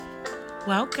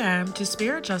Welcome to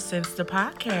Spiritual Sense, the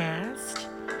podcast.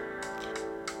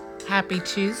 Happy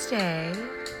Tuesday.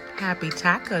 Happy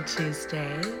Taco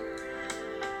Tuesday.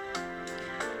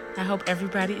 I hope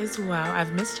everybody is well.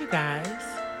 I've missed you guys.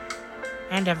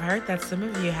 And I've heard that some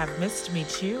of you have missed me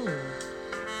too.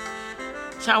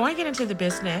 So I want to get into the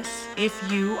business.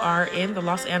 If you are in the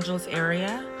Los Angeles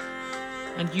area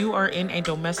and you are in a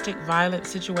domestic violence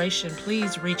situation,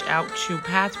 please reach out to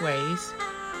Pathways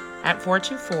at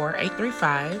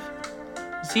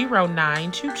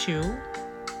 424-835-0922.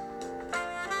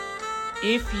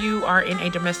 If you are in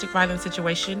a domestic violence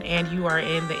situation and you are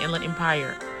in the Inland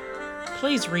Empire,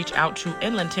 please reach out to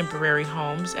Inland Temporary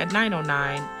Homes at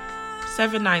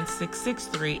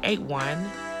 909-796-6381.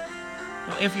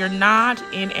 Now, if you're not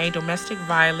in a domestic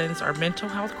violence or mental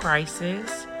health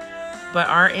crisis, but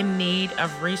are in need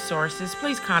of resources,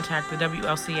 please contact the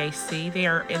WLCAC. They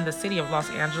are in the city of Los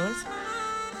Angeles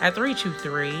at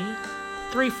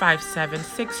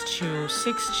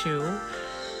 323-357-6262.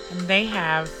 And they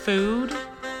have food,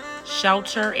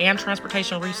 shelter, and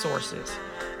transportation resources.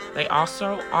 They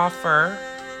also offer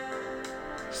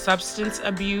substance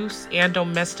abuse and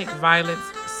domestic violence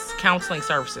counseling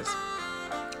services.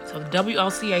 So the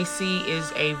WLCAC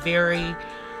is a very,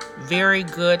 very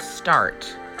good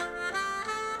start.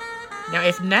 Now,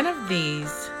 if none of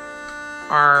these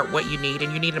are what you need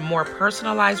and you need a more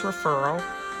personalized referral,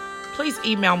 please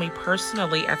email me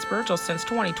personally at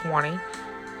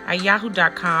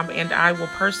spiritualsense2020@yahoo.com and I will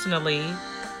personally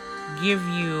give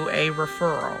you a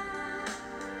referral.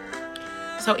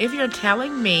 So if you're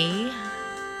telling me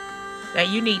that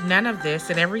you need none of this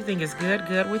and everything is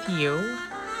good with you,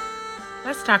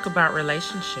 let's talk about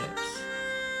relationships.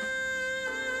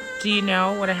 Do you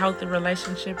know what a healthy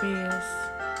relationship is?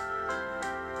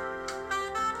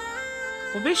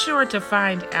 Well, be sure to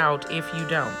find out if you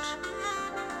don't.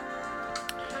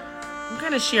 I'm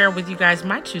going to share with you guys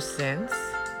my 2 cents.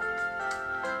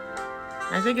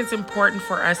 I think it's important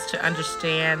for us to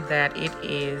understand that it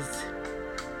is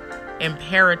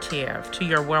imperative to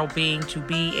your well-being to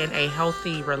be in a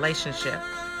healthy relationship.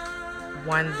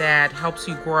 One that helps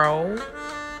you grow,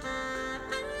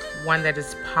 one that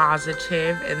is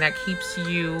positive, and that keeps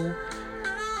you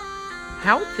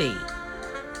healthy.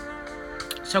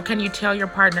 So can you tell your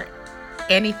partner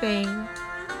anything?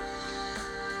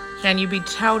 Can you be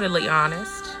totally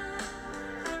honest?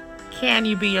 Can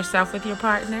you be yourself with your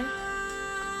partner?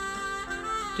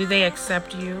 Do they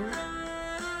accept you?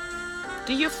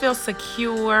 Do you feel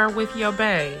secure with your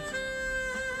bae?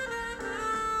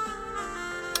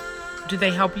 Do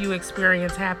they help you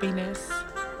experience happiness?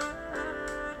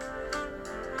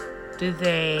 Do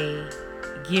they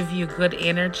give you good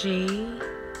energy?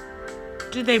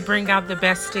 Do they bring out the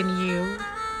best in you?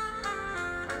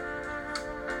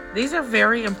 These are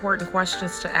very important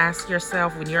questions to ask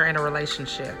yourself when you're in a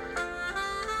relationship.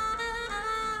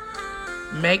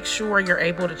 Make sure you're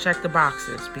able to check the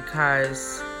boxes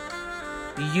because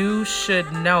you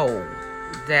should know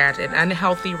that an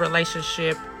unhealthy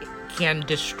relationship can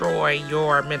destroy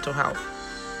your mental health.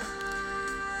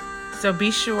 So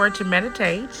be sure to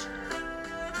meditate,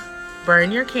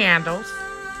 burn your candles,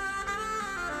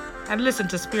 and listen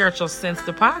to Spiritual Sense,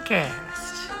 the podcast.